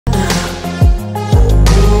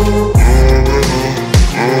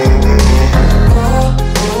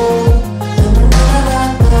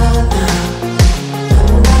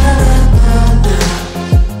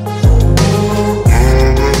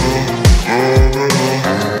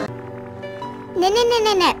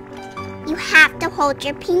No. You have to hold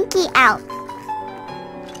your pinky out.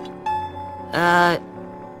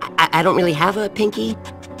 I don't really have a pinky.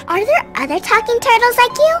 Are there other talking turtles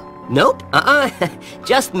like you? Nope,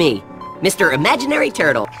 just me, Mr. Imaginary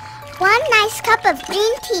Turtle. One nice cup of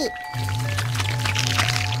green tea.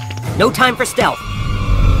 No time for stealth.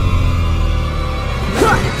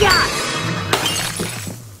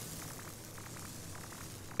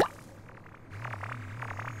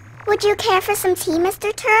 Would you care for some tea,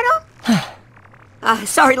 Mr. Turtle?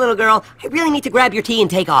 Sorry, little girl. I really need to grab your tea and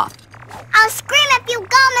take off. I'll scream if you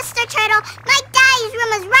go, Mr. Turtle. My daddy's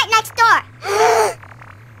room is right next door.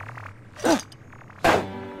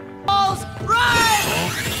 Balls, run!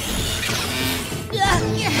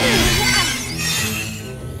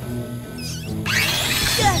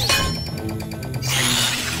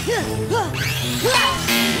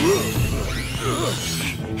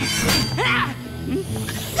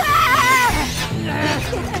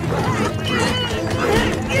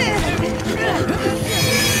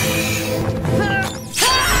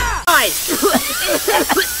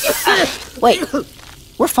 Wait,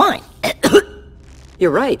 we're fine. You're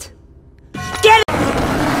right. Get it!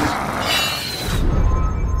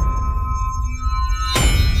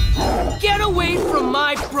 Get away from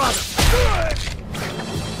my brother!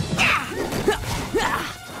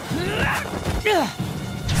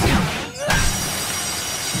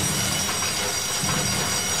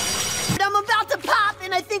 I'm about to pop,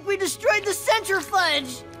 and I think we destroyed the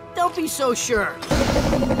centrifuge! Don't be so sure.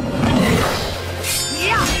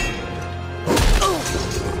 Yeah!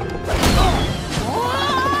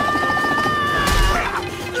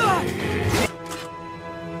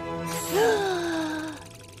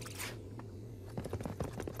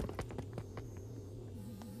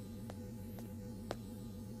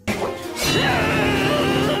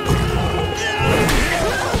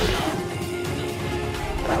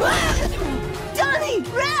 Donnie!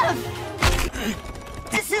 Rev!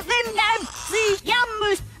 This is the Nancy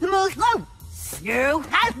Yamus Muslim.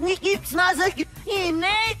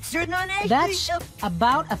 That's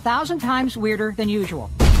about 1,000 times weirder than usual.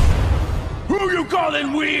 Who you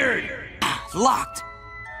calling weird? Locked.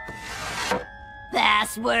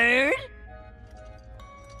 Password?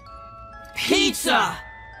 Pizza!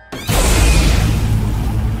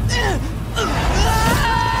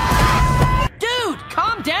 Dude,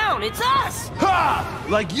 calm down, it's us! Ha!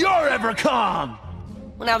 Like you're ever calm!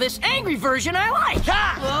 Well, now this angry version I like!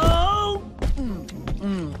 Ha! Oh!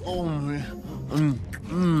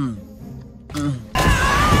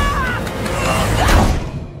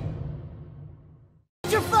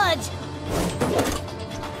 Your fudge!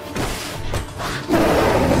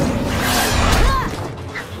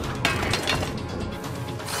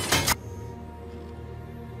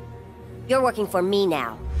 You're working for me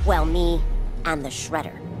now. Well, me and the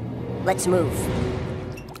Shredder. Let's move.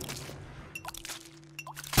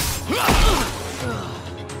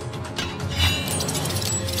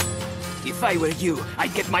 If I were you,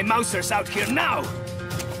 I'd get my mousers out here now!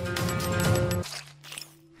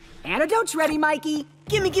 Antidote's ready, Mikey.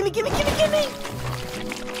 Gimme!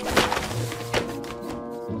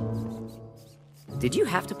 Did you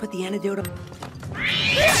have to put the antidote up?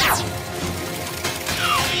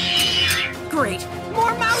 Great!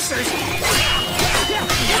 More mousers!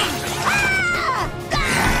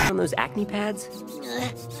 On those acne pads?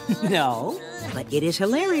 No, but it is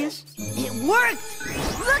hilarious. It worked!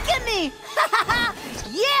 Look at me!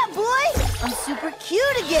 Yeah, boy! I'm super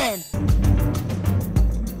cute again!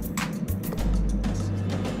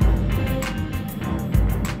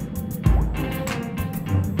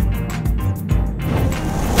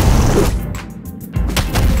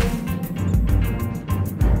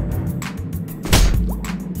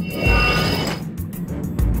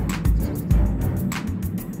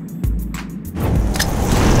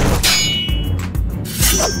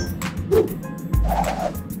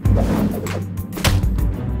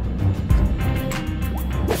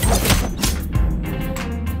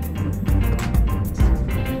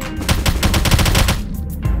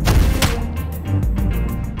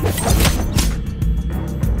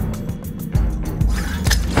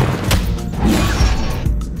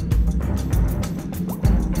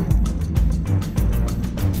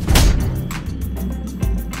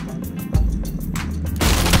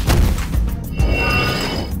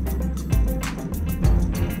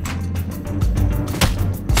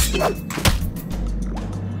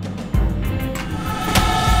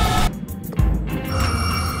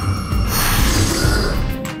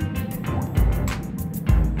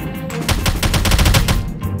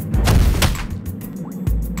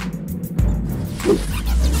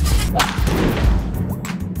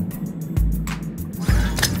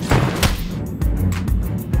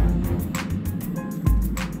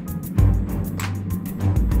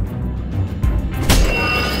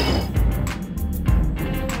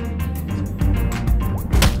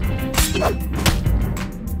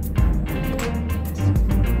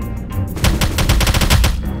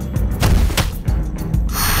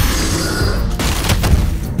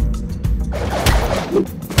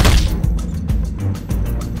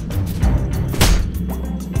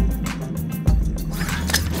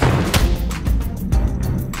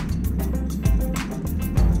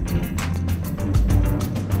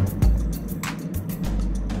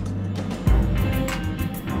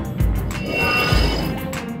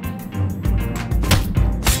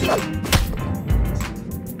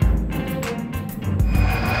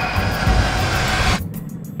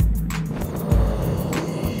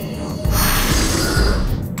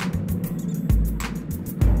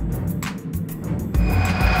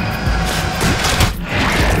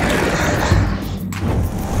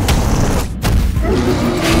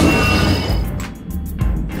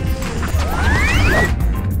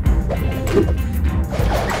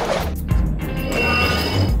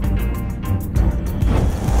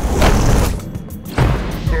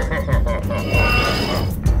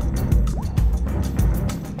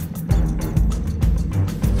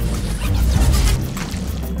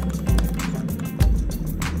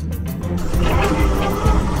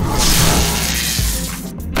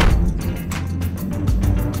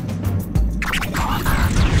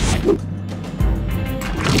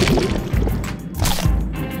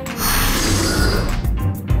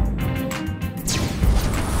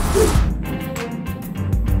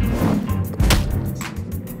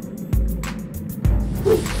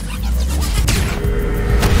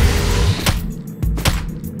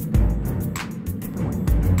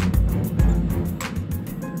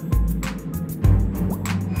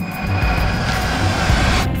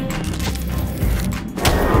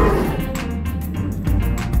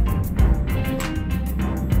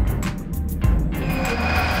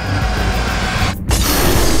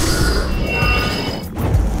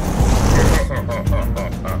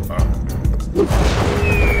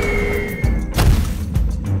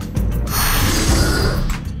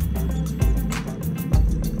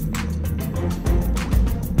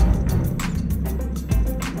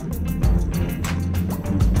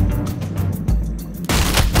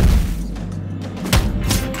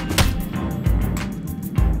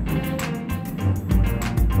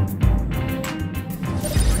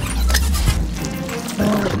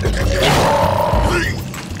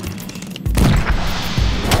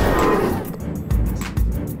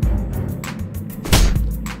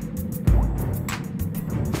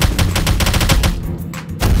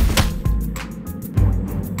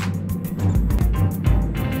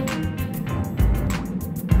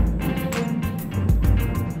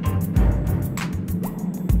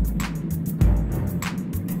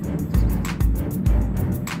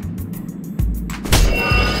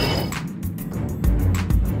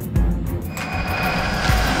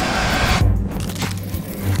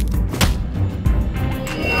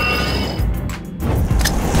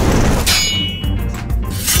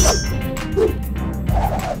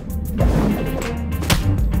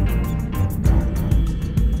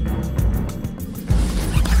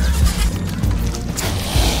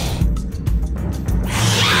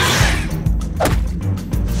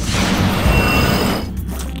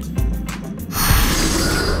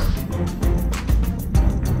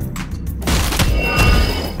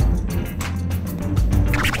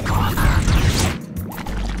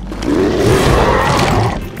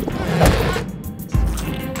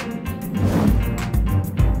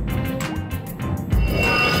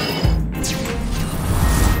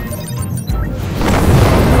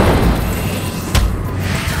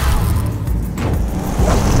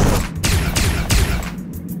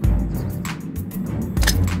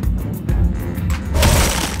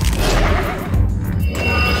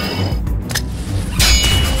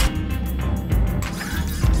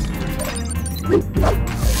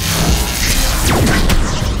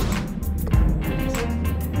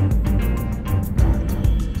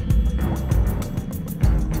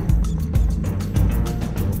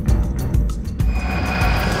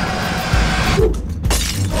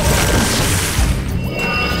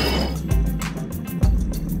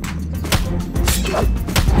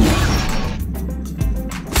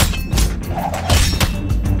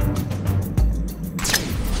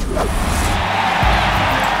 Huh?